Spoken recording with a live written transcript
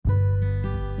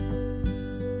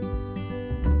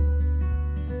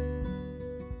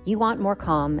You want more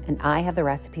calm, and I have the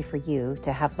recipe for you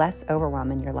to have less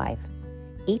overwhelm in your life.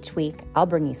 Each week, I'll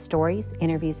bring you stories,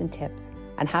 interviews, and tips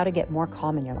on how to get more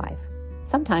calm in your life.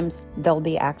 Sometimes there'll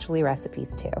be actually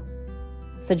recipes too.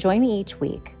 So join me each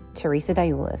week, Teresa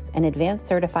Diulis, an advanced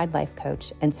certified life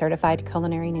coach and certified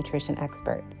culinary nutrition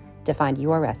expert, to find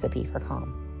your recipe for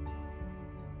calm.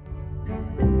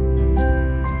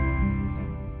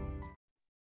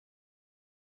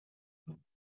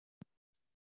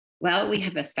 Well, we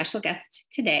have a special guest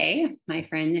today, my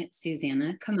friend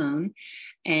Susanna Kamon,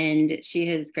 and she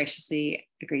has graciously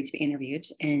agreed to be interviewed.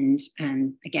 And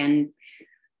again,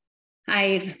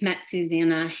 I've met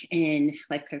Susanna in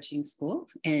life coaching school,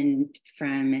 and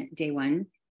from day one,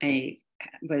 I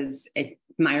was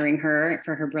admiring her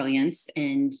for her brilliance,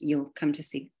 and you'll come to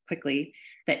see quickly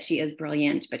that she is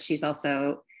brilliant, but she's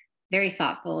also very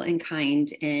thoughtful and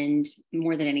kind, and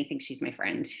more than anything, she's my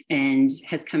friend and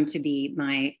has come to be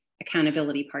my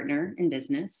accountability partner in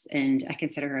business, and I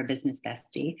consider her a business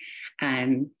bestie.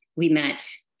 We met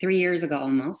 3 years ago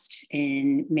almost,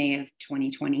 in May of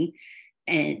 2020,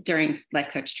 and during life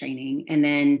coach training. And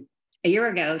then a year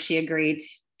ago, she agreed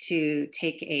to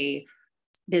take a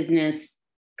business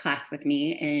class with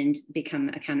me and become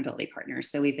accountability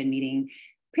partners. So we've been meeting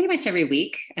pretty much every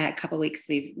week. A couple of weeks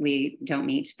we don't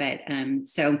meet, but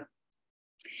so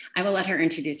I will let her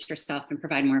introduce herself and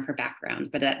provide more of her background,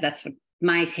 but that's what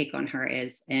my take on her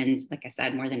is. And like I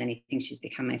said, more than anything, she's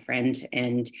become my friend.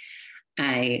 And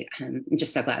I'm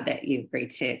just so glad that you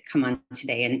agreed to come on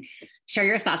today and share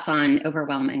your thoughts on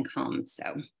overwhelm and calm.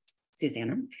 So,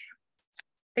 Susanna.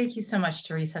 Thank you so much,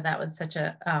 Teresa. That was such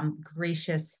a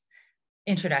gracious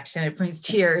introduction. It brings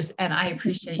tears, and I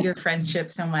appreciate your friendship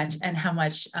so much, and how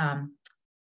much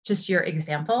just your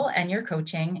example and your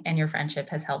coaching and your friendship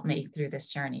has helped me through this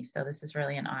journey. So this is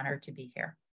really an honor to be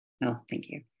here. Oh, thank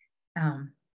you.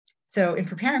 So in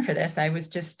preparing for this, I was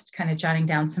just kind of jotting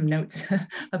down some notes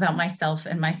about myself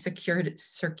and my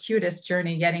circuitous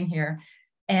journey getting here.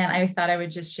 And I thought I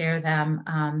would just share them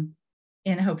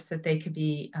in hopes that they could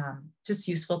be just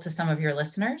useful to some of your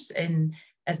listeners, and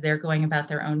as they're going about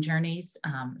their own journeys,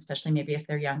 especially maybe if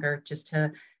they're younger, just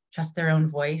to trust their own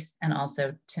voice, and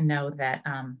also to know that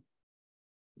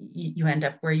you end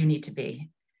up where you need to be.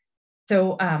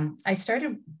 So I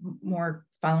started more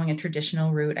following a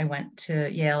traditional route. I went to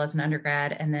Yale as an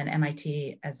undergrad, and then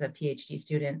MIT as a PhD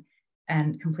student,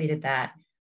 and completed that.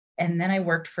 And then I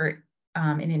worked for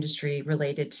an industry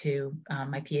related to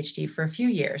my PhD for a few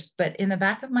years. But in the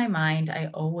back of my mind, I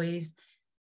always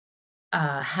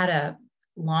had a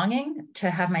longing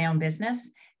to have my own business,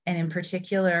 and in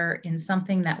particular in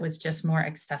something that was just more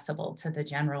accessible to the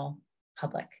general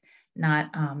public, not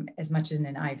as much in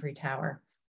an ivory tower.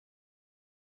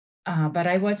 But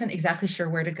I wasn't exactly sure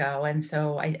where to go. And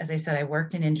so, as I said, I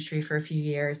worked in industry for a few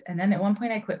years. And then at one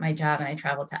point I quit my job and I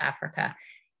traveled to Africa.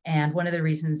 And one of the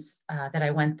reasons that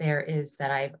I went there is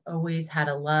that I've always had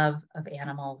a love of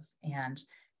animals and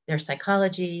their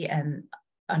psychology and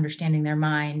understanding their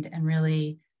mind, and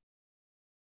really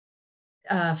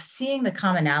seeing the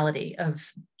commonality of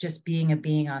just being a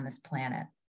being on this planet.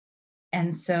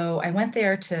 And so I went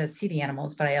there to see the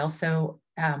animals, but I also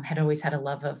had always had a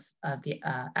love of the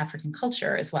African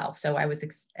culture as well. So I was,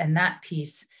 and that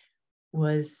piece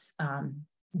was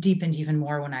deepened even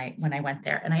more when I went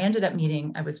there. And I ended up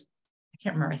meeting, I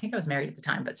can't remember, I think I was married at the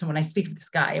time, but so when I speak of this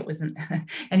guy, it wasn't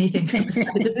anything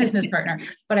besides a business partner.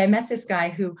 But I met this guy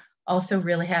who also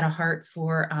really had a heart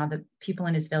for the people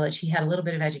in his village. He had a little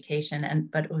bit of education,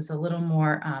 but it was a little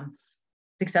more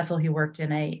successful. He worked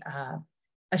in a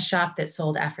shop that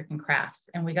sold African crafts.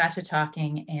 And we got to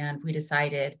talking, and we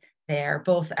decided there,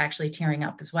 both actually tearing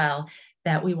up as well,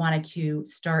 that we wanted to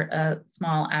start a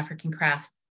small African crafts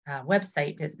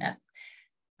website business,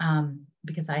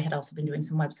 because I had also been doing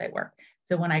some website work.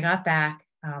 So when I got back,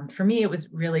 for me, it was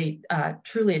really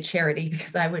truly a charity,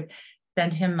 because I would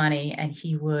send him money and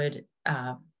he would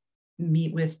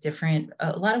meet with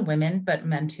a lot of women, but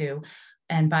men too,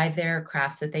 and buy their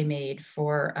crafts that they made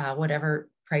for whatever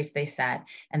price they set.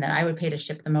 And then I would pay to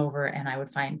ship them over, and I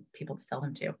would find people to sell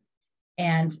them to.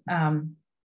 And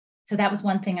so that was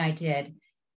one thing I did.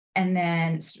 And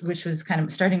then, which was kind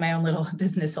of starting my own little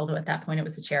business, although at that point it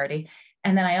was a charity.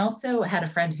 And then I also had a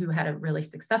friend who had a really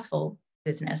successful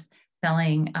business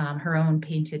selling her own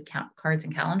painted cards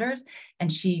and calendars.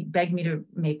 And she begged me to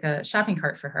make a shopping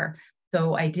cart for her.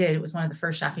 So I did. It was one of the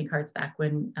first shopping carts back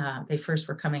when they first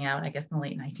were coming out, I guess in the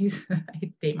late 90s.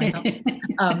 I date myself.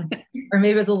 Or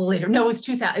maybe it was a little later. No, it was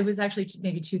 2000. It was actually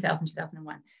maybe 2000,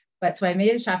 2001. But so I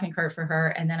made a shopping cart for her,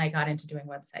 and then I got into doing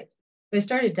websites. So I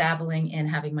started dabbling in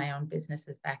having my own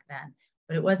businesses back then.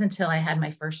 But it wasn't until I had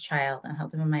my first child and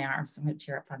held him in my arms, I'm going to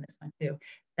tear up on this one too,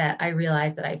 that I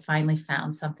realized that I finally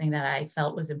found something that I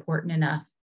felt was important enough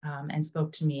and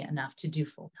spoke to me enough to do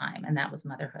full time, and that was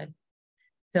motherhood.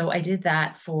 So I did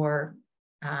that for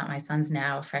my son's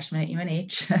now a freshman at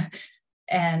UNH.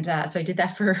 And so I did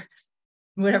that for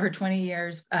whatever, 20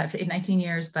 years, 19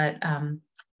 years. But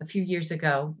a few years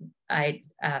ago, I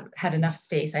had enough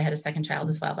space. I had a second child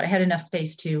as well, but I had enough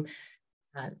space to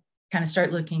kind of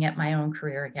start looking at my own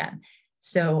career again.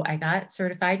 So I got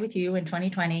certified with you in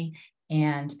 2020.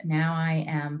 And now I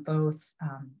am both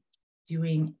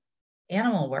doing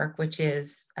animal work, which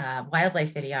is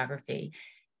wildlife videography,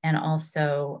 and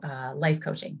also life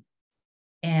coaching.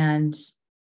 And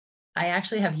I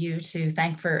actually have you to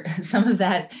thank for some of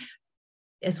that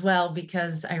as well,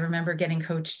 because I remember getting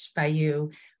coached by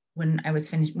you when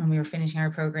we were finishing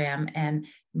our program, and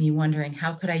me wondering,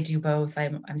 how could I do both?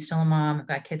 I'm still a mom, I've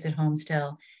got kids at home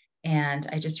still. And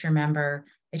I just remember,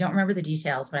 I don't remember the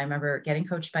details, but I remember getting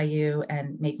coached by you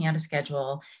and making out a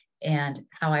schedule and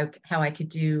how I could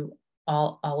do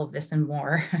all of this and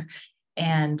more.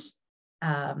 And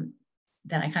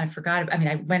then I kind of forgot. I mean,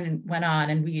 I went on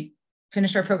and we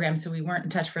finished our program, so we weren't in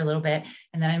touch for a little bit.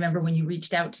 And then I remember when you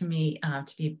reached out to me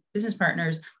to be business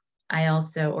partners,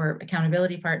 or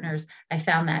accountability partners, I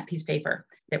found that piece of paper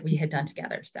that we had done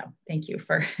together. So thank you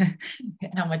for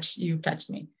how much you've touched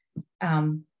me.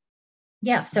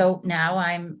 So now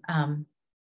I'm,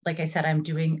 like I said, I'm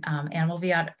doing animal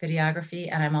videography,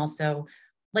 and I'm also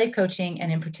life coaching.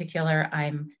 And in particular,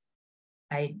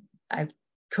 I've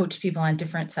coached people on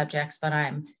different subjects, but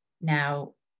I'm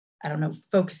now,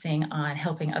 focusing on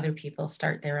helping other people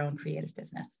start their own creative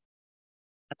business.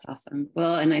 That's awesome.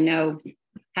 Well, and I know,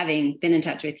 having been in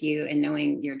touch with you and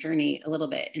knowing your journey a little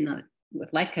bit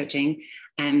with life coaching,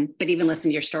 but even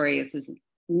listening to your story, this is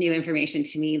new information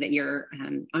to me, that your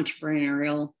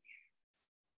entrepreneurial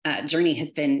journey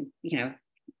has been,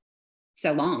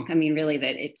 so long. I mean, really,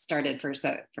 that it started from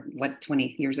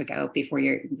 20 years ago, before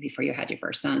you had your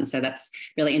first son. So that's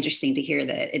really interesting to hear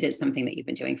that it is something that you've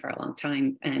been doing for a long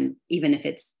time. And even if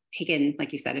it's taken,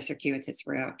 like you said, a circuitous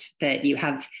route, that you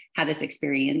have had this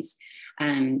experience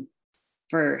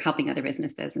for helping other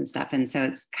businesses and stuff. And so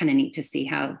it's kind of neat to see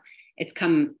how it's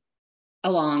come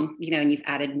along, and you've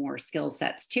added more skill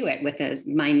sets to it with those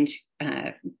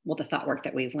the thought work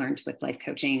that we've learned with life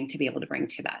coaching to be able to bring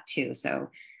to that too. So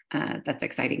that's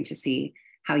exciting to see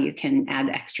how you can add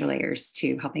extra layers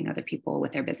to helping other people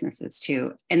with their businesses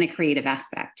too, and the creative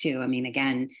aspect too. I mean,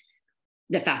 again,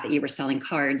 the fact that you were selling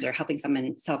cards or helping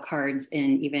someone sell cards,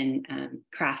 and even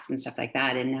crafts and stuff like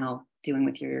that, and now doing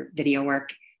with your video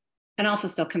work, and also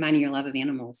still combining your love of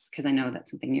animals, because I know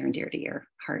that's something near and dear to your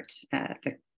heart,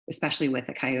 especially with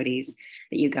the coyotes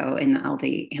that you go and all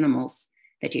the animals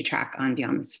that you track on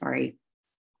Beyond the Safari.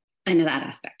 I know that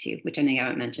aspect too, which I know you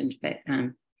haven't mentioned,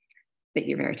 but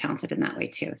you're very talented in that way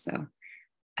too. So,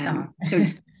 well, and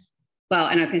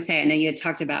I was going to say, I know you had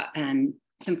talked about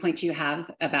some points you have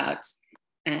about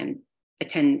a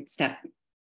 10 steps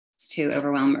to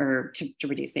overwhelm, or to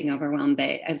reducing overwhelm.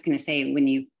 But I was going to say, when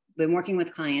you've been working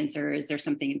with clients, or is there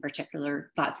something in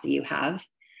particular, thoughts that you have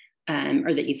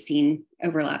or that you've seen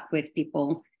overlap with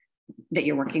people that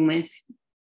you're working with?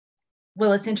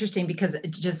 Well, it's interesting because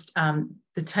it just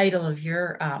the title of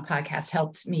your podcast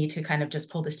helped me to kind of just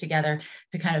pull this together,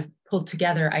 to kind of pull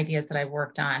together ideas that I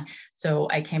worked on. So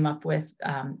I came up with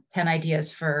 10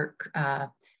 ideas for,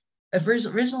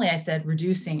 originally I said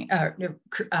reducing,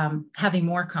 having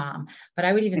more calm, but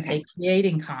I would even say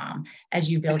creating calm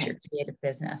as you build your creative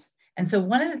business. And so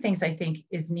one of the things I think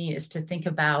is neat is to think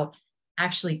about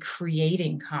actually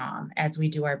creating calm as we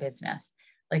do our business.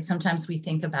 Like sometimes we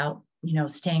think about,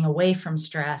 staying away from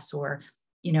stress, or,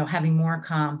 having more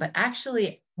calm, but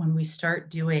actually when we start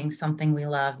doing something we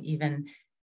love, even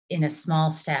in a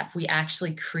small step, we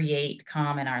actually create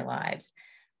calm in our lives.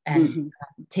 And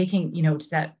taking,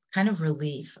 that kind of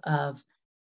relief of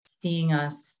seeing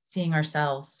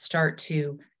ourselves start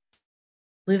to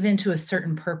live into a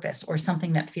certain purpose, or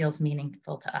something that feels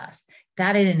meaningful to us,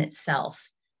 that in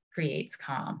itself creates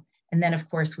calm. And then, of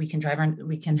course, we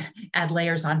can add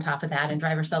layers on top of that and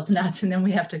drive ourselves nuts. And then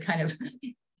we have to kind of,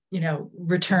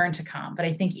 return to calm. But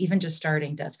I think even just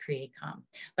starting does create calm.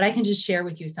 But I can just share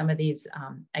with you some of these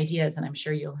ideas, and I'm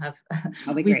sure you'll have,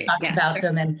 we've talked about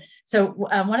them. And so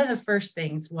one of the first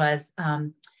things was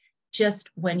just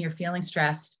when you're feeling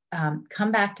stressed,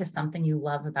 come back to something you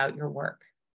love about your work.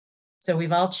 So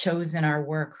we've all chosen our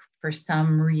work for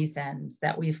some reasons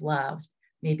that we've loved.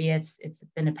 Maybe it's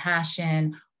been a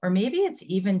passion, or maybe it's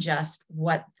even just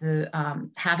what the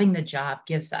having the job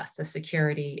gives us, the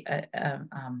security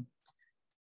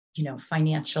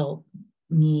financial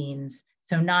means.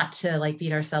 So not to like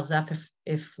beat ourselves up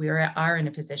if we are in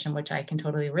a position, which I can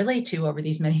totally relate to over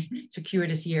these many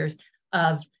circuitous years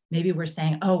of maybe we're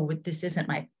saying, oh, this isn't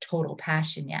my total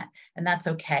passion yet. And that's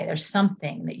okay. There's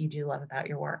something that you do love about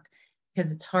your work,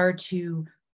 because it's hard to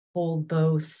hold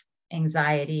both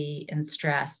anxiety and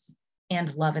stress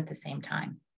and love at the same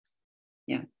time.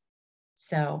 Yeah.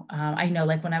 So I know,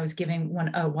 like when I was giving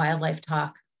a wildlife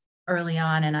talk early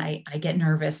on, and I get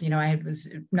nervous, I was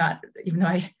not, even though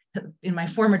I, in my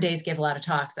former days, gave a lot of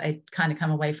talks, I kind of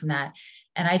come away from that.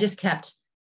 And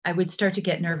I would start to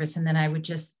get nervous. And then I would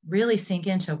just really sink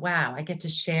into, wow, I get to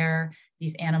share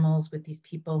these animals with these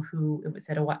people who, it was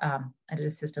at an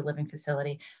assisted living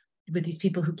facility, with these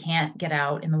people who can't get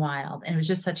out in the wild. And it was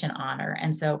just such an honor.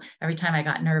 And so every time I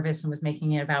got nervous and was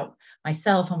making it about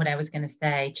myself and what I was going to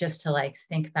say, just to like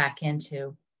sink back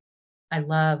into, I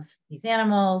love these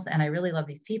animals and I really love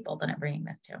these people that I'm bringing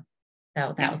this to.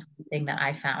 So that was one thing that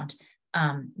I found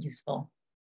useful,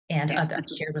 and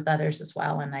shared with others as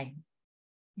well. And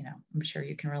I'm sure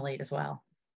you can relate as well.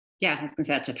 Yeah, I was going to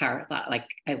say that's a powerful thought. Like,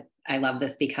 I love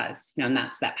this because, and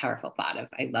that's that powerful thought of,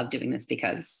 I love doing this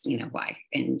because, why?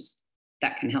 And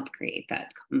that can help create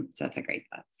that. So that's a great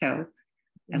thought. So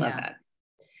I love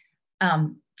that.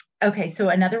 Okay. So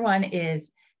another one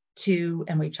is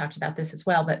and we've talked about this as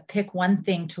well, but pick one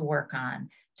thing to work on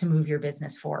to move your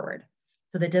business forward.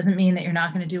 So that doesn't mean that you're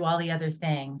not going to do all the other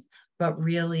things, but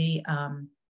really,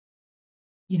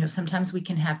 sometimes we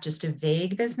can have just a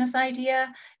vague business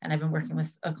idea. And I've been working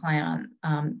with a client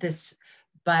on this,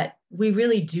 but we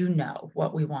really do know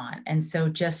what we want. And so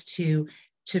just to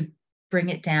bring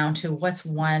it down to what's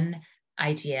one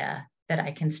idea that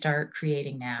I can start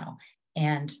creating now,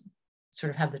 and sort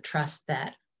of have the trust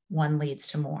that one leads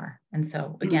to more. And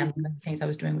so again, one of the things I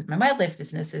was doing with my wildlife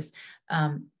business is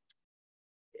I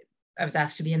was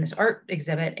asked to be in this art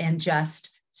exhibit, and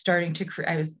just starting to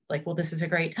I was like, well, this is a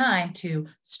great time to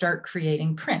start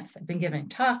creating prints. I've been giving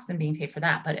talks and being paid for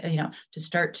that, but to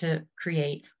start to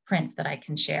create prints that I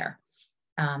can share.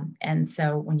 And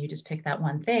so when you just pick that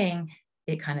one thing,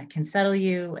 it kind of can settle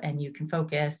you and you can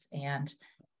focus, and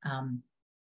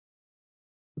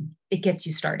it gets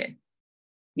you started.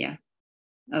 Yeah.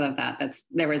 I love that.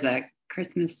 There was a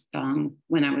Christmas song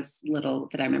when I was little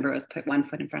that I remember was put one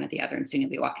foot in front of the other and soon you'll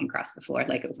be walking across the floor.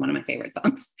 Like, it was one of my favorite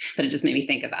songs, but it just made me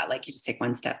think of that. Like, you just take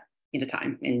one step at a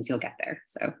time and you'll get there.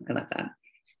 So I love that.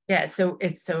 Yeah. So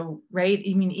it's so right.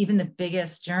 I mean, even the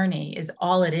biggest journey is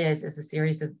a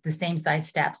series of the same size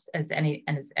steps as any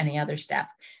other step.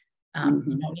 You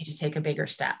don't need to take a bigger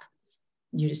step.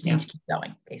 You just need to keep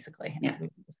going, basically, as we've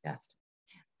discussed.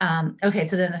 Okay.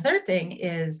 So then the third thing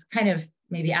is kind of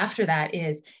maybe after that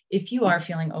is, if you are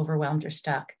feeling overwhelmed or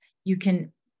stuck, you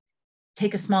can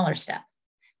take a smaller step.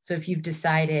 So if you've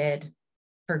decided,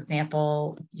 for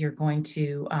example, you're going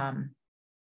to,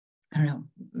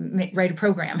 write a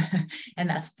program and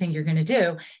that's the thing you're going to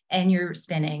do, and you're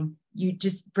spinning, you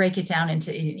just break it down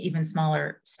into an even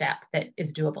smaller step that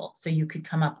is doable. So you could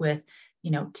come up with,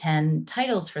 10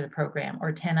 titles for the program,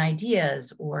 or 10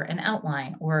 ideas, or an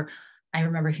outline. Or I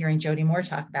remember hearing Jody Moore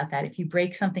talk about that. If you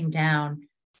break something down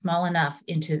small enough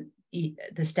into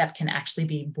the step can actually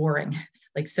be boring,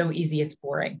 like so easy it's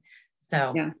boring.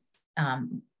 So,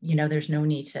 there's no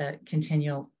need to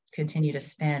continue to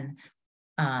spin.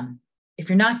 If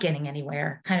you're not getting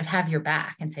anywhere, kind of have your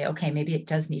back and say, okay, maybe it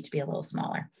does need to be a little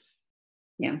smaller.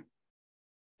 Yeah.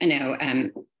 I know.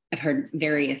 I've heard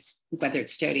various, whether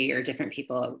it's Jody or different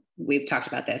people, we've talked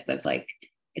about this of like,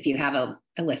 if you have a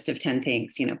list of 10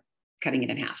 things, cutting it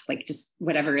in half, like just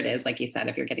whatever it is, like you said,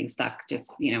 if you're getting stuck,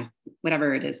 just,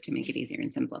 whatever it is to make it easier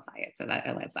and simplify it. So that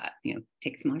I love that,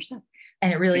 take a smaller step.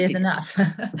 And it really is enough.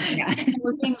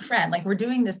 We're being a friend. Like, we're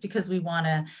doing this because we want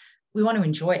to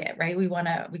enjoy it, right? we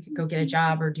could go get a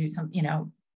job or do some,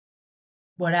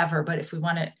 whatever. But if we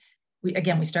want to,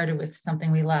 we started with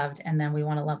something we loved, and then we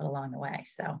want to love it along the way.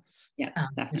 So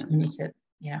definitely. We need to,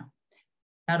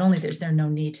 not only is there no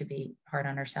need to be hard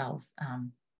on ourselves,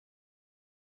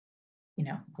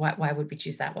 why would we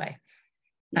choose that way?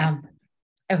 Yes.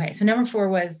 Okay. So number 4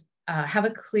 was have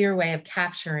a clear way of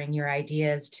capturing your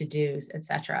ideas, to-dos,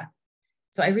 etc.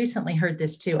 So I recently heard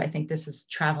this too. I think this is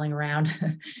traveling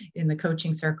around in the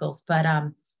coaching circles, but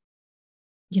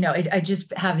I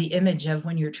just have the image of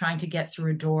when you're trying to get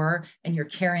through a door and you're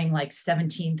carrying like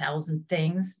 17,000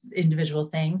 things, individual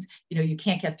things, you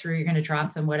can't get through, you're going to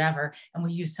drop them, whatever. And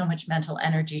we use so much mental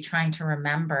energy trying to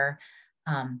remember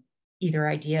either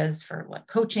ideas for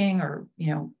coaching or,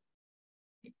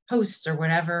 posts or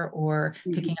whatever, or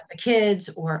picking up the kids,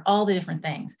 or all the different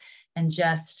things. and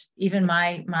just even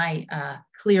my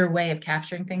clear way of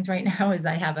capturing things right now is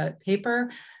I have a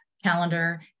paper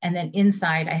calendar, and then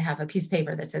inside I have a piece of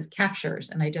paper that says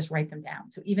captures, and I just write them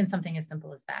down. So even something as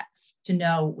simple as that, to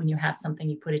know when you have something,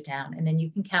 you put it down, and then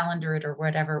you can calendar it or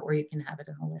whatever, or you can have it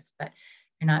in a list, but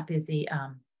you're not busy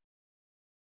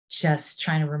just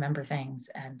trying to remember things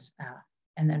and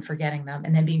then forgetting them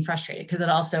and then being frustrated, because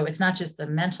it's not just the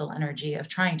mental energy of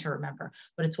trying to remember,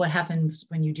 but it's what happens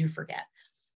when you do forget.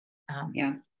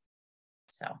 Yeah.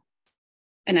 So.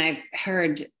 And I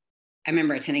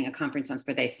remember attending a conference once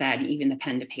where they said even the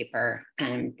pen to paper,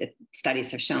 the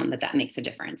studies have shown that makes a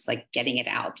difference, like getting it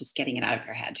out of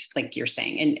your head, like you're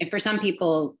saying. And for some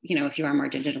people, if you are more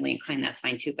digitally inclined, that's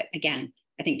fine too. But again,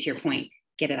 I think to your point,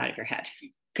 get it out of your head,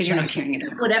 because you're not carrying it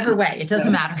around. Whatever way, it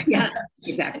doesn't matter. Yeah,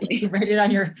 exactly. You write it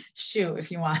on your shoe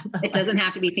if you want. It doesn't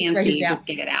have to be fancy, just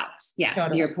get it out. Yeah,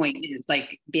 totally. Your point is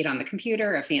like, be it on the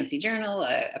computer, a fancy journal,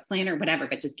 a planner, whatever,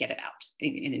 but just get it out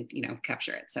and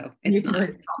capture it. So it's not.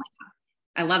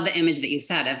 I love the image that you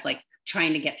said of like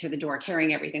trying to get through the door,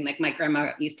 carrying everything. Like my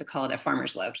grandma used to call it a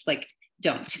farmer's load. Like,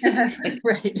 don't. Like,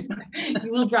 right.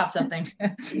 You will drop something.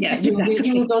 Yes, exactly.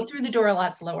 You will go through the door a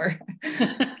lot slower.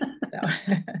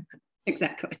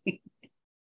 Exactly.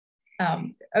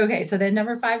 Okay. So then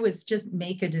number 5 was just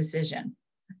make a decision.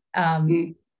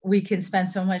 We can spend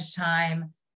so much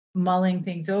time mulling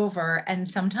things over, and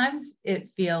sometimes it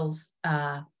feels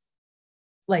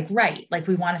like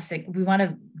we want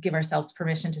to give ourselves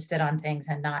permission to sit on things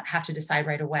and not have to decide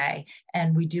right away.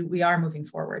 And we are moving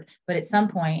forward. But at some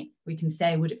point we can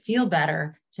say, would it feel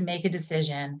better to make a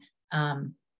decision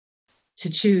to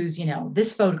choose,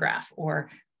 this photograph,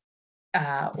 or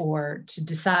to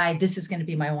decide this is going to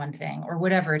be my one thing, or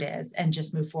whatever it is, and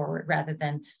just move forward rather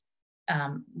than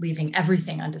leaving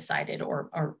everything undecided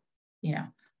or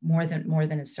more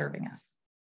than is serving us.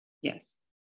 Yes.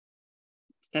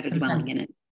 Instead of dwelling in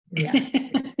it. Yeah.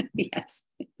 Yes.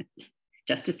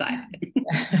 Just decide.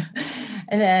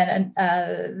 And then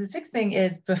the 6th thing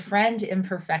is befriend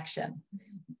imperfection.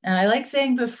 And I like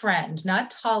saying befriend, not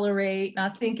tolerate,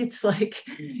 not think it's like,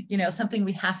 something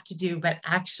we have to do, but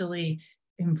actually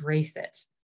embrace it.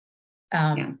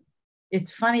 Yeah.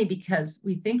 It's funny because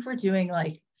we think we're doing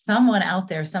like someone out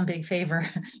there some big favor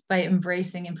by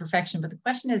embracing imperfection. But the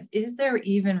question is there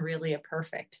even really a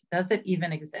perfect? Does it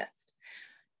even exist?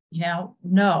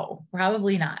 No,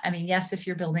 probably not. I mean, yes, if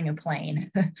you're building a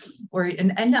plane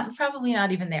and not, probably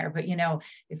not even there, but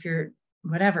if you're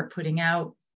putting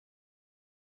out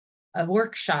a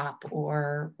workshop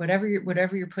or whatever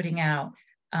you're putting out,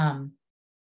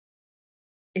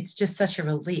 it's just such a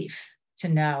relief to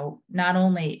know not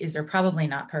only is there probably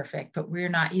not perfect, but we're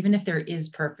not, even if there is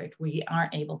perfect, we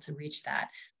aren't able to reach that.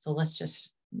 So let's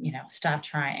just, stop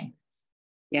trying.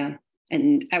 Yeah.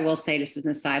 And I will say, just as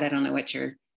an aside, I don't know what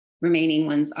your remaining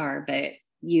ones are, but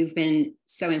you've been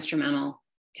so instrumental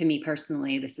to me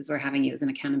personally. This is where having you as an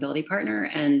accountability partner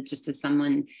and just as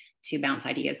someone to bounce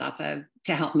ideas off of,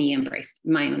 to help me embrace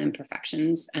my own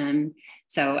imperfections.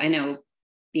 So I know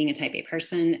being a type A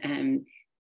person,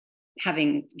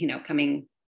 having, coming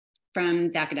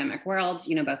from the academic world,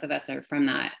 both of us are from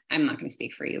that. I'm not going to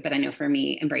speak for you, but I know for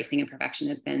me, embracing imperfection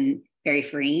has been very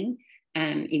freeing.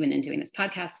 Even in doing this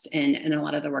podcast and a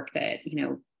lot of the work that,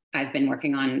 I've been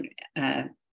working on and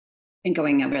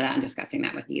going over that and discussing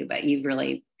that with you, but you've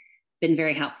really been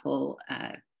very helpful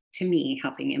to me,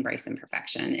 helping embrace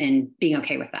imperfection and being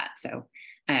okay with that. So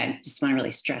I just want to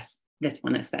really stress this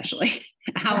one, especially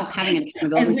how having an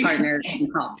accountability partner can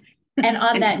help. And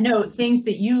on that note, things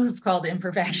that you have called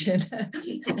imperfection,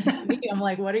 I'm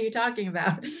like, what are you talking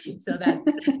about? So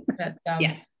that's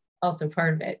yeah. Also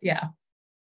part of it. Yeah.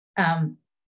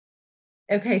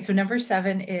 Okay, so number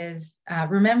 7 is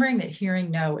remembering that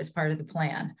hearing no is part of the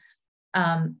plan.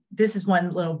 This is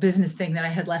one little business thing that I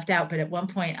had left out, but at one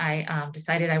point I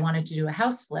decided I wanted to do a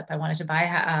house flip. I wanted to buy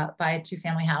a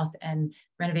 2-family house and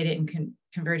renovate it and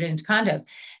convert it into condos.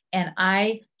 And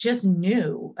I just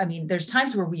knew, there's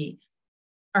times where we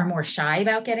are more shy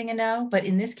about getting a no, but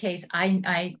in this case,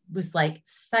 I was like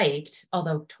psyched,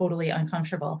 although totally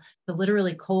uncomfortable, to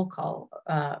literally cold call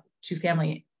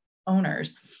 2-family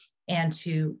owners and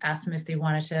to ask them if they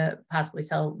wanted to possibly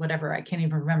sell whatever. I can't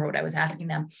even remember what I was asking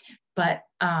them, but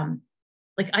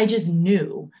I just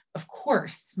knew, of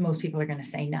course, most people are going to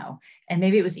say no. And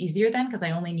maybe it was easier then because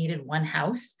I only needed one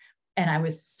house and I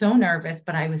was so nervous,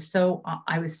 but I was so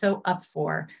up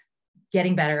for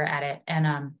getting better at it.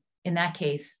 And in that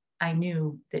case, I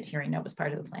knew that hearing no was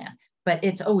part of the plan, but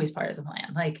it's always part of the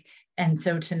plan. And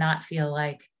so to not feel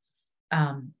like,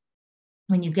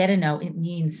 when you get a no, it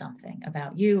means something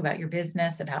about you, about your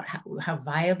business, about how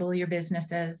viable your business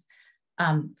is.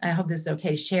 I hope this is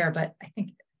okay to share, but I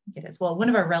think it is. Well, one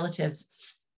of our relatives,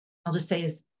 I'll just say,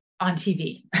 is on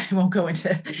TV. I won't go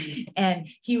into, and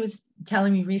he was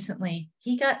telling me recently,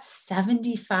 he got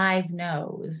 75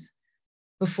 no's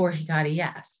before he got a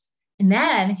yes. And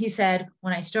then he said,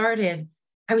 when I started,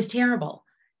 I was terrible.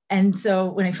 And so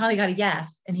when I finally got a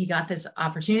yes and he got this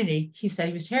opportunity, he said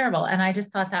he was terrible. And I just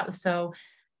thought that was so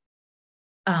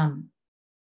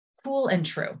cool and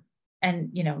true. And,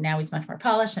 you know, now he's much more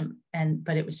polished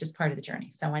but it was just part of the journey.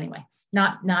 So anyway,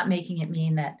 not making it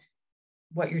mean that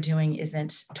what you're doing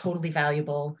isn't totally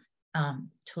valuable,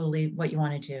 totally what you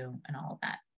want to do and all of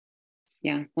that.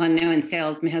 Yeah. Well, I know in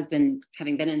sales, my husband,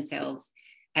 having been in sales,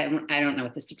 I don't know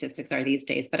what the statistics are these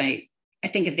days, but I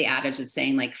think of the adage of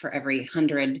saying, like, for every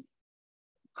 100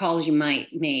 calls you might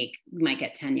make, you might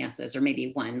get 10 yeses, or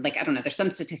maybe one. Like, I don't know, there's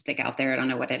some statistic out there. I don't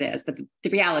know what it is, but the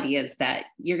reality is that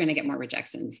you're going to get more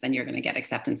rejections than you're going to get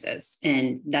acceptances.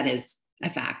 And that is a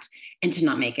fact. And to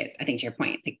not make it, I think to your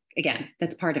point, like, again,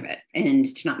 that's part of it. And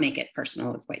to not make it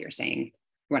personal is what you're saying,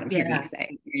 what I'm hearing you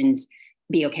say, and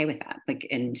be okay with that. Like,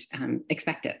 and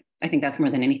expect it. I think that's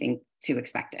more than anything, to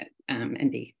expect it,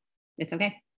 and it's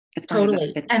okay. It's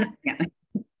totally.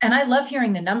 And I love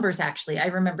hearing the numbers. Actually, I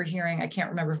remember hearing, I can't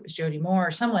remember if it was Jody Moore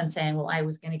or someone saying, well, I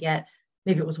was going to get,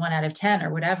 maybe it was 1 out of 10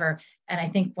 or whatever. And I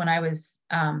think when I was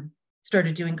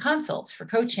started doing consults for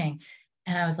coaching,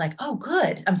 and I was like, oh,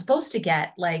 good, I'm supposed to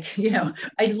get, like, you know,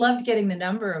 I loved getting the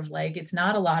number of, like, it's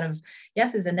not a lot of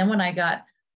yeses. And then when I got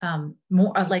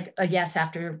more, like a yes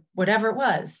after whatever it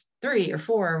was, 3 or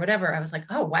 4 or whatever, I was like,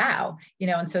 oh, wow. You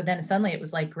know, and so then suddenly it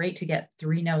was like great to get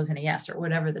 3 no's and a yes, or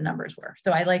whatever the numbers were.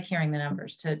 So I like hearing the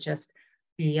numbers to just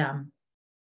be,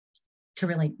 to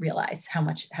really realize how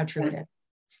true it is.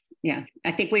 Yeah.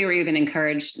 I think we were even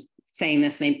encouraged, saying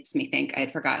this makes me think, I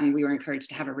had forgotten, we were encouraged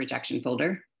to have a rejection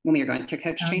folder when we were going through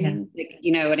coach training. Yeah. Like,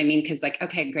 you know what I mean? Cause like,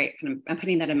 okay, great. I'm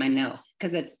putting that in my no,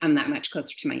 cause I'm that much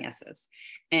closer to my yeses.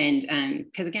 And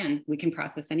cause again, we can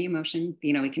process any emotion,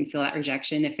 you know, we can feel that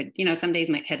rejection if it, you know, some days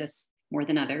might hit us more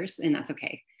than others, and that's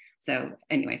okay. So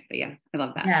anyways, but yeah, I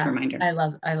love that reminder. I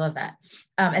love that.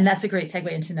 And that's a great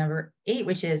segue into number 8,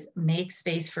 which is make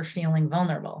space for feeling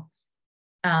vulnerable.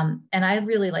 And I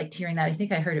really liked hearing that. I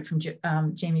think I heard it from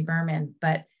Jamie Berman,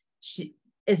 but she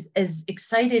is as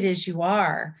excited as you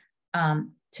are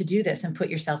to do this and put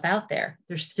yourself out there.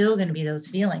 There's still going to be those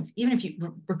feelings, even if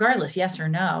you, regardless, yes or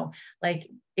no, like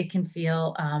it can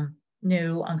feel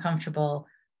new, uncomfortable,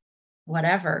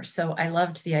 whatever. So I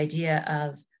loved the idea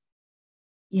of,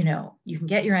 you know, you can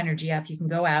get your energy up, you can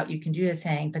go out, you can do the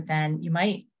thing, but then you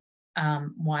might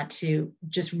want to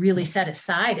just really set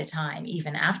aside a time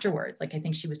even afterwards. Like, I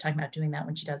think she was talking about doing that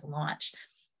when she does a launch,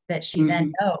 that she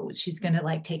then knows she's going to,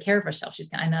 like, take care of herself. She's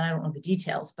going to, I don't know the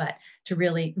details, but to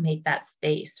really make that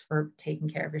space for taking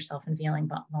care of yourself and feeling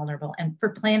vulnerable, and for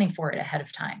planning for it ahead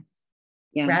of time,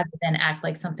 rather than act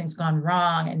like something's gone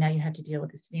wrong and now you have to deal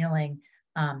with this feeling.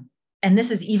 And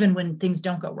this is even when things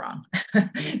don't go wrong.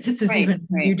 This is even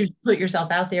you just put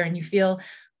yourself out there and you feel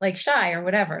like shy or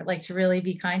whatever, like, to really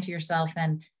be kind to yourself.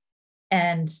 And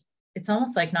it's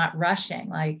almost like not rushing,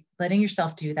 like letting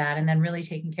yourself do that and then really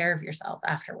taking care of yourself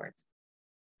afterwards.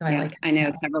 So I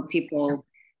know several people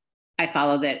I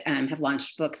follow that have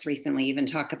launched books recently, even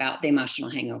talk about the emotional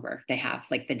hangover they have,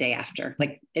 like the day after.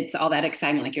 Like, it's all that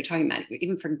excitement, like you're talking about,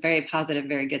 even for very positive,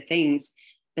 very good things,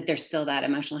 but there's still that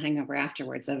emotional hangover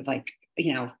afterwards of, like,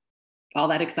 you know, all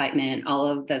that excitement, all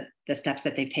of the steps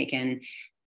that they've taken.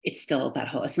 It's still that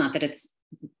whole, it's not that it's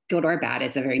good or bad,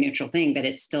 it's a very neutral thing, but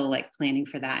it's still like planning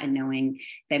for that and knowing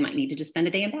they might need to just spend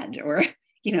a day in bed, or,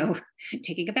 you know,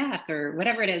 taking a bath, or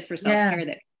whatever it is for self-care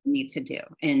that you need to do.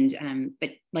 And,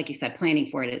 but like you said, planning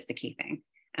for it is the key thing,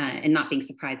 and not being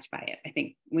surprised by it. I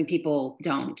think when people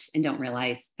don't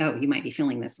realize, oh, you might be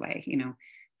feeling this way, you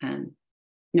know,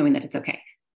 knowing that it's okay.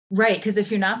 Right. Because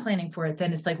if you're not planning for it,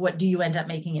 then it's like, what do you end up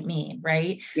making it mean?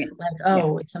 Right. Yeah. Like,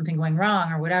 oh, it's something going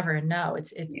wrong or whatever. And no, it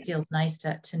feels nice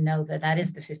to know that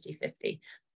is the 50-50,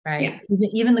 right? Yeah.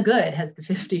 Even the good has the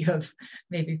 50 of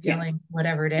maybe feeling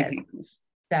whatever it is. Exactly.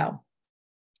 So,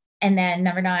 and then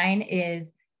number 9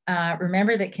 is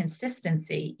remember that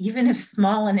consistency, even if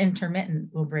small and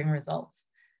intermittent, will bring results.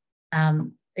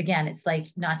 Again, it's like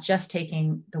not just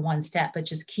taking the one step, but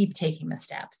just keep taking the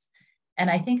steps. And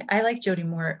I think I like Jody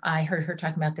Moore. I heard her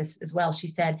talking about this as well. She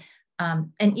said, and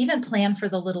even plan for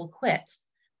the little quits.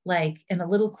 Like, and a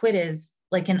little quit is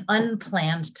like an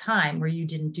unplanned time where you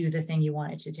didn't do the thing you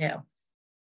wanted to do.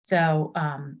 So,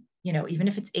 you know, even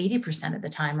if it's 80% of the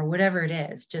time or whatever it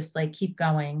is, just like keep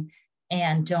going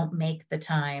and don't make the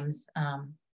times.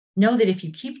 Know that if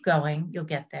you keep going, you'll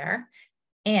get there.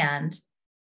 And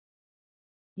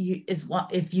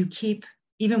if you keep,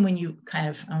 even when you kind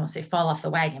of, I won't say fall off the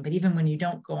wagon, but even when you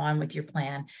don't go on with your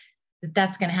plan,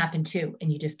 that's going to happen too.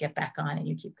 And you just get back on and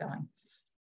you keep going.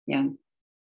 Yeah.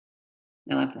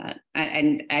 I love that.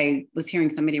 And I was hearing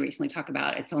somebody recently talk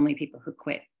about it's only people who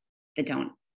quit that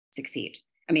don't succeed.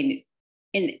 I mean,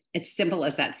 and as simple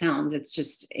as that sounds, it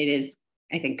is,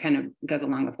 I think, kind of goes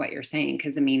along with what you're saying.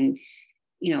 Cause I mean,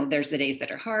 there's the days that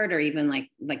are hard, or even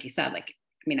like you said, like,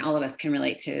 I mean, all of us can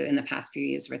relate to in the past few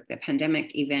years with the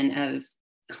pandemic, even of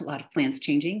a lot of plans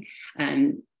changing,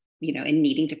 and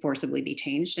needing to forcibly be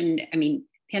changed. And I mean,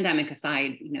 pandemic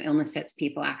aside, illness hits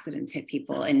people, accidents hit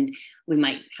people, and we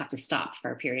might have to stop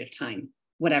for a period of time,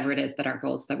 whatever it is that our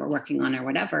goals that we're working on or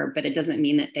whatever, but it doesn't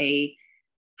mean that they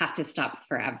have to stop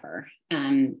forever.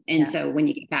 So when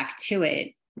you get back to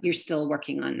it, you're still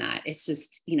working on that. It's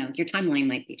just, your timeline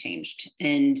might be changed.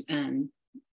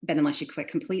 But unless you quit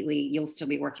completely, you'll still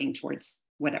be working towards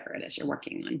whatever it is you're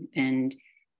working on.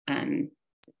 And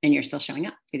you're still showing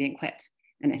up. You didn't quit.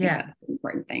 And I think that's the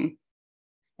important thing.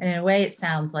 And in a way, it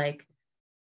sounds like,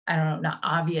 I don't know, not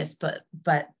obvious, but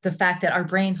the fact that our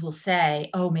brains will say,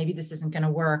 oh, maybe this isn't going to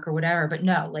work or whatever. But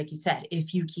no, like you said,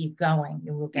 if you keep going,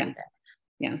 you will get there.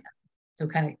 Yeah. So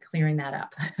kind of clearing that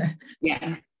up.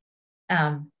 Yeah.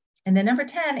 And then number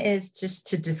 10 is just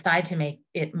to decide to make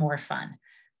it more fun.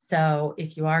 So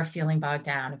if you are feeling bogged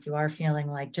down, if you are feeling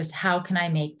like, just how can I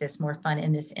make this more fun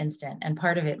in this instant? And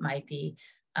part of it might be,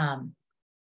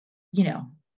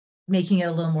 making it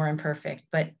a little more imperfect,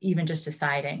 but even just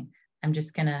deciding, I'm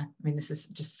just gonna, this is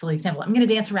just a silly example. I'm gonna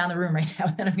dance around the room right now,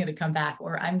 and then I'm gonna come back,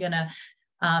 or I'm gonna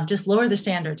just lower the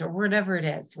standards, or whatever it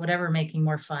is, whatever making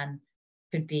more fun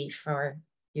could be for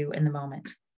you in the moment.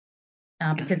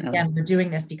 Because again, we're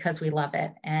doing this because we love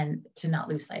it, and to not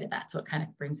lose sight of that. So it kind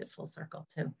of brings it full circle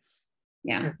too.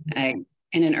 Yeah.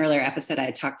 In an earlier episode,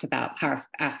 I talked about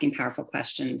asking powerful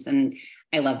questions. And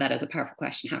I love that as a powerful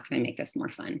question. How can I make this more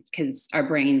fun? Because our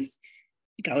brains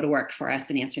go to work for us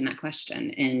in answering that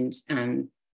question. And,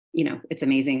 it's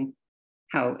amazing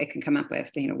how it can come up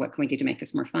with, what can we do to make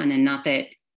this more fun? And not that,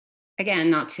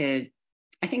 again,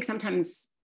 I think sometimes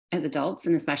as adults,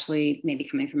 and especially maybe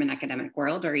coming from an academic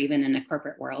world or even in a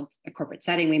corporate world, a corporate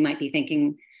setting, we might be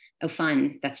thinking, oh,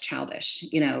 fun, that's childish.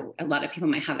 A lot of people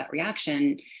might have that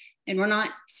reaction. And we're not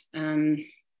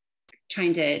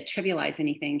trying to trivialize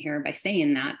anything here by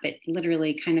saying that, but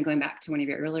literally kind of going back to one of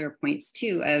your earlier points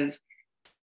too, of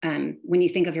when you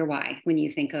think of your why, when you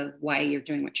think of why you're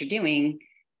doing what you're doing,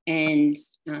 and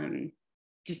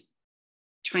just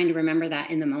trying to remember that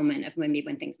in the moment of maybe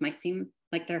when things might seem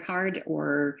like they're hard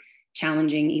or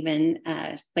challenging, even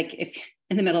like if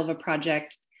in the middle of a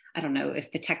project, I don't know,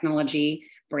 if the technology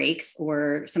breaks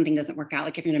or something doesn't work out,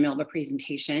 like if you're in the middle of a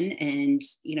presentation and,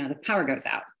 the power goes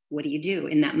out, what do you do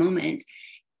in that moment?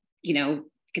 You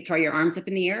could throw your arms up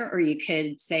in the air, or you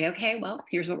could say, okay, well,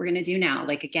 here's what we're going to do now.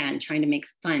 Like, again, trying to make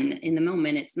fun in the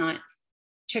moment. It's not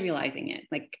trivializing it.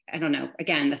 Like, I don't know,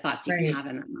 again, the thoughts you can have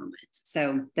in that moment.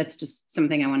 So that's just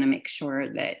something I want to make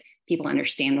sure that people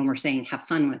understand when we're saying have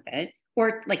fun with it.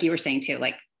 Or like you were saying too,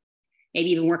 like maybe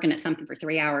you've been working at something for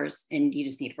 3 hours and you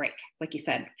just need a break. Like you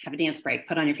said, have a dance break,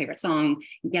 put on your favorite song,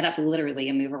 get up literally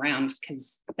and move around,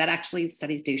 because that actually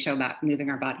studies do show that moving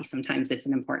our body, sometimes it's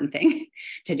an important thing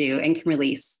to do and can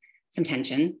release some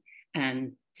tension.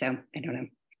 So I don't know.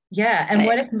 Yeah.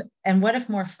 And what if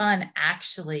more fun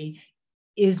actually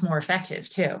is more effective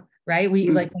too, right? We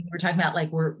like when we're talking about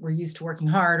like we're used to working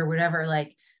hard or whatever,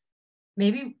 like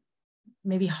maybe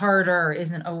harder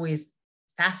isn't always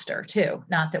faster too.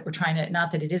 Not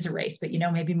that it is a race, but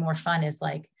maybe more fun is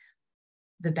like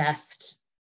the best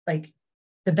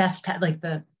path, like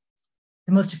the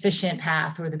most efficient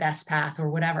path or the best path or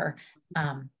whatever.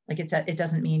 Like it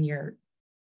doesn't mean you're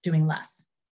doing less.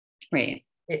 Right.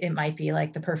 It might be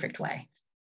like the perfect way.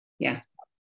 Yeah.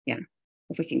 Yeah.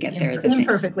 If we can get there.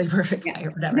 Imperfectly perfect way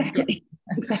or whatever. Exactly.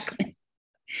 Yeah. Exactly.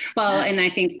 Well, and I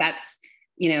think that's,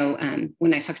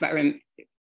 when I talked about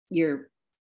your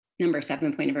number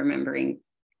 7 point of remembering,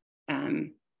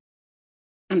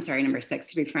 number 6,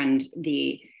 to befriend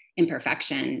the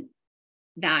imperfection,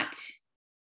 that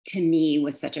to me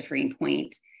was such a freeing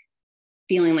point,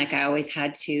 feeling like I always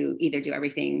had to either do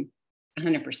everything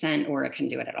 100% or I couldn't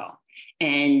do it at all.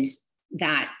 And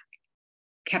that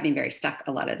kept me very stuck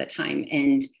a lot of the time.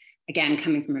 And again,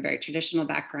 coming from a very traditional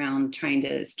background, trying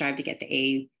to strive to get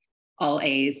all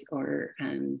A's, or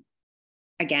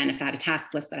again, if I had a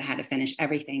task list that I had to finish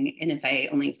everything, and if I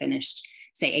only finished,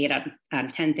 say, 8 out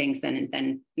of 10 things,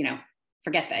 then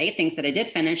forget the 8 things that I did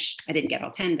finish. I didn't get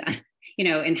all 10 done.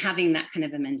 and having that kind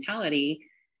of a mentality,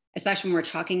 especially when we're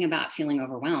talking about feeling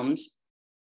overwhelmed,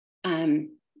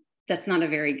 that's not a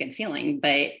very good feeling.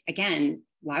 But again,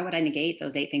 why would I negate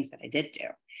those 8 things that I did do?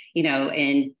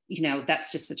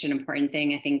 That's just such an important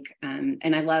thing, I think.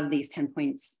 And I love these 10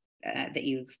 points that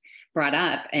you've brought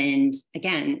up. And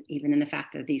again, even in the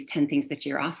fact of these 10 things that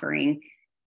you're offering,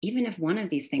 even if one of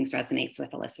these things resonates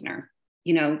with a listener,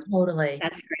 totally,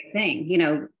 that's a great thing.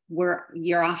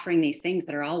 You're offering these things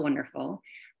that are all wonderful,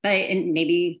 and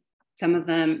maybe some of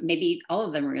them, maybe all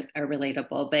of them are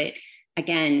relatable, but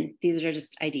again, these are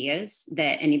just ideas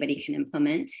that anybody can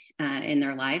implement in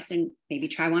their lives, and maybe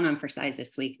try one on for size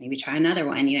this week, maybe try another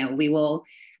one. We will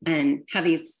have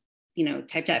these,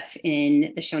 typed up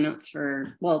in the show notes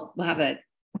we'll have a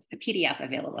PDF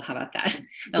available. How about that?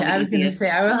 I was going to say,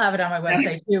 I will have it on my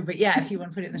website too, but yeah, if you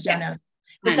want to put it in the show notes.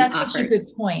 But that's such a good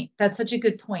point. That's such a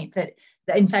good point that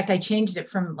in fact, I changed it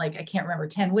from I can't remember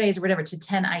 10 ways or whatever to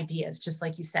 10 ideas, just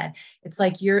like you said. It's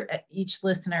like each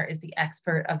listener is the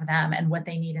expert of them and what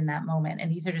they need in that moment.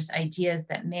 And these are just ideas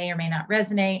that may or may not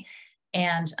resonate.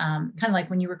 And kind of like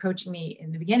when you were coaching me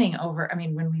in the beginning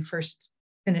when we first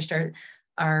finished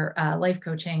our life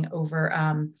coaching over,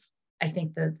 I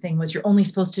think the thing was you're only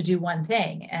supposed to do one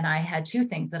thing. And I had 2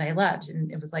 things that I loved.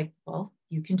 And it was like, well,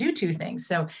 you can do 2 things.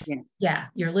 So yes. Yeah,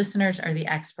 your listeners are the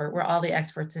expert. We're all the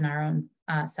experts in our own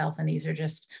self. And these are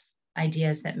just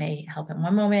ideas that may help in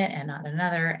one moment and not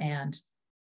another. And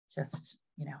just,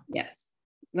 Yes.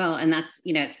 Well, and that's,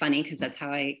 it's funny because that's how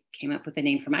I came up with the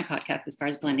name for my podcast as far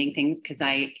as blending things. Because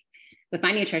with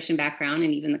my nutrition background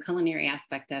and even the culinary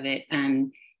aspect of it,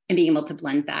 and being able to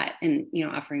blend that and,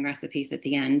 offering recipes at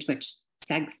the end, which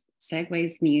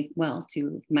segues me well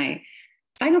to my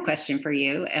final question for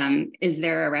you. Is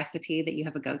there a recipe that you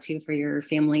have a go-to for your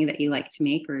family that you like to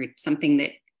make, or something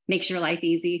that makes your life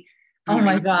easy? Oh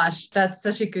my gosh, that's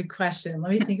such a good question.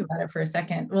 Let me think about it for a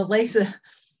second. Well, Lisa,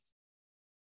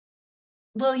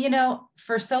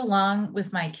 for so long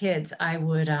with my kids, I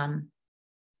would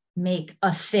make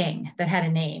a thing that had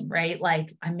a name, right?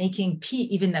 Like I'm making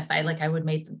even if I would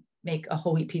make a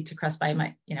whole wheat pizza crust by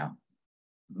my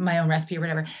own recipe or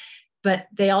whatever. But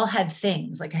they all had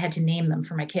things, like I had to name them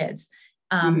for my kids.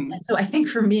 And so I think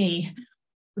for me,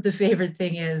 the favorite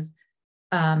thing is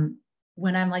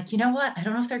when I'm like, you know what, I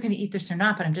don't know if they're going to eat this or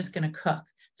not, but I'm just going to cook.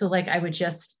 So I would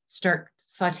just start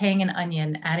sauteing an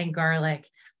onion, adding garlic,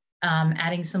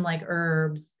 adding some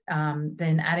herbs,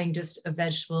 then adding just a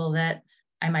vegetable that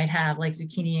I might have like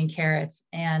zucchini and carrots,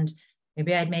 and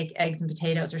maybe I'd make eggs and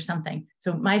potatoes or something.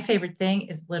 So my favorite thing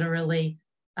is literally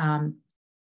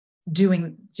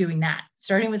doing that,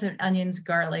 starting with onions,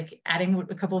 garlic, adding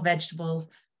a couple of vegetables,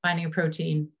 finding a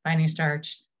protein, finding a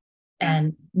starch,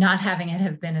 and not having it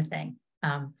have been a thing.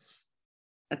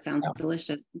 That sounds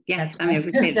delicious. Yeah. I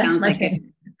would say it sounds like it's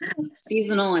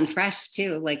seasonal and fresh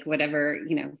too, like whatever,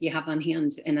 you have on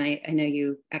hand. And I know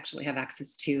you actually have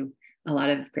access to a lot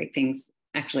of great things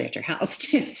actually at your house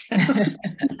too. So,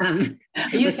 I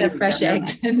used to have fresh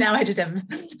eggs and now I just have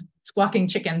squawking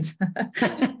chickens.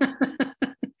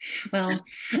 Well,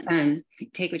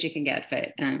 take what you can get,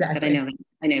 but Exactly. But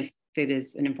I know food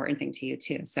is an important thing to you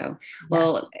too. So,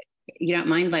 well, you don't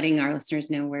mind letting our listeners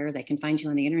know where they can find you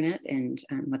on the internet and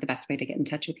what the best way to get in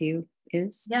touch with you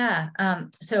is? Yeah.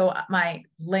 So my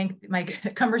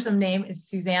cumbersome name is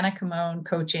Susanna Kamon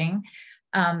Coaching.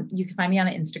 You can find me on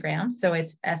Instagram. So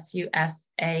it's SUSANNA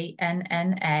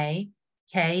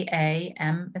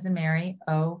KAM as in Mary,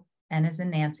 ON as in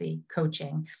Nancy,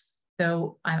 coaching.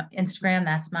 So I'm Instagram,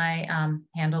 that's my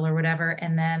handle or whatever.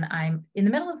 And then I'm in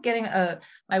the middle of getting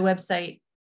my website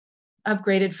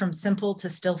upgraded from simple to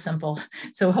still simple.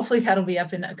 So hopefully that'll be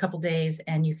up in a couple days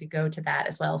and you could go to that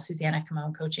as well,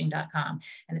 SusannaCamonCoaching.com.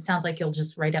 And it sounds like you'll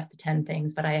just write up the 10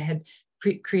 things, but I had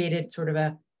created sort of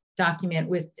a document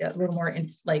with a little more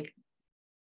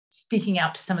speaking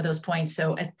out to some of those points.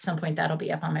 So at some point that'll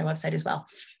be up on my website as well.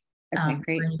 Okay,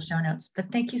 great. For show notes.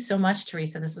 But thank you so much,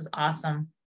 Teresa. This was awesome.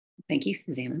 Thank you,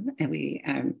 Susanna. And we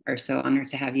are so honored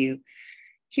to have you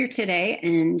here today.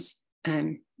 And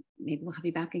maybe we'll have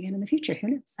you back again in the future. Who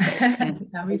knows?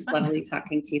 It's lovely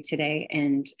talking to you today.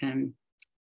 And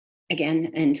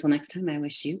again, until next time, I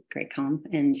wish you great calm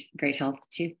and great health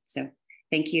too. So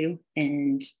thank you.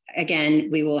 And again,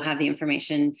 we will have the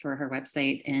information for her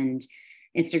website and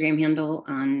Instagram handle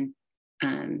on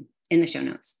in the show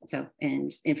notes. So,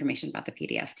 and information about the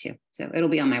PDF too. So it'll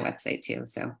be on my website too.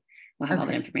 So we'll have all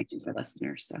that information for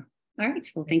listeners. So, all right.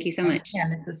 Well, thank you so much. Yeah,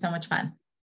 this was so much fun.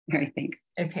 All right. Thanks.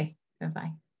 Okay.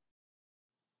 Bye-bye.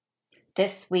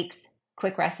 This week's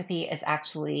quick recipe is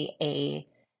actually a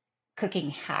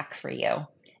cooking hack for you,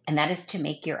 and that is to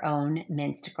make your own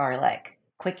minced garlic.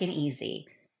 Quick and easy.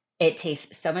 It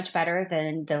tastes so much better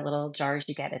than the little jars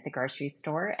you get at the grocery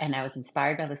store. And I was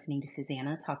inspired by listening to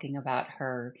Susanna talking about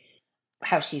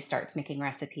how she starts making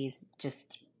recipes,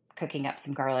 just cooking up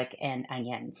some garlic and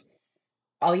onions.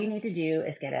 All you need to do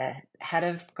is get a head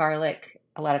of garlic.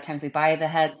 A lot of times we buy the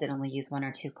heads and only use 1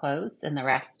 or 2 cloves, and the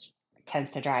rest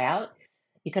tends to dry out.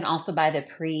 You can also buy the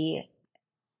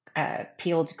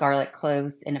peeled garlic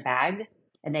cloves in a bag,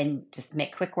 and then just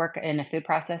make quick work in a food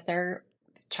processor,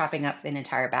 chopping up an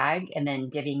entire bag and then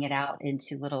divvying it out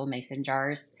into little mason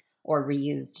jars or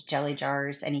reused jelly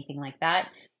jars, anything like that.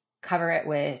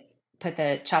 Put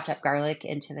the chopped up garlic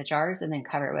into the jars and then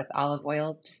cover it with olive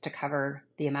oil just to cover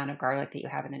the amount of garlic that you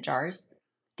have in the jars.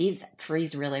 These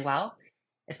freeze really well,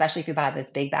 especially if you buy those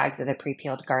big bags of the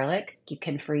pre-peeled garlic. You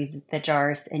can freeze the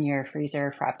jars in your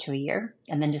freezer for up to a year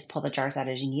and then just pull the jars out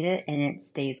as you need it, and it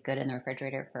stays good in the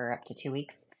refrigerator for up to 2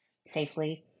 weeks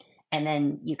safely. And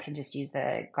then you can just use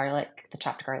the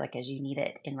chopped garlic as you need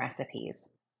it in recipes.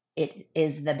 It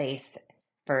is the base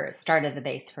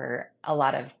for a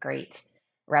lot of great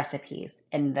recipes.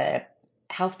 And the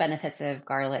health benefits of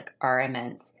garlic are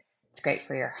immense. It's great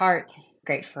for your heart,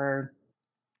 it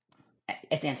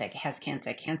has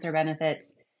anti-cancer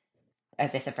benefits.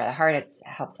 As I said, for the heart, it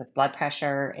helps with blood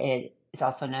pressure. It is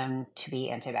also known to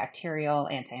be antibacterial,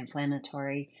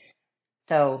 anti-inflammatory.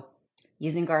 So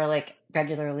using garlic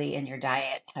regularly in your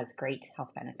diet has great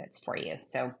health benefits for you.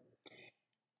 So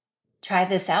try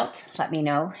this out. Let me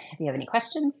know if you have any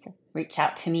questions. Reach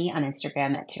out to me on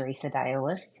Instagram at Teresa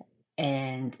Diolis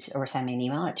or send me an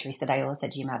email at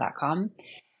teresadiolis@gmail.com.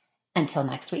 Until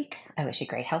next week, I wish you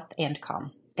great health and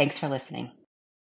calm. Thanks for listening.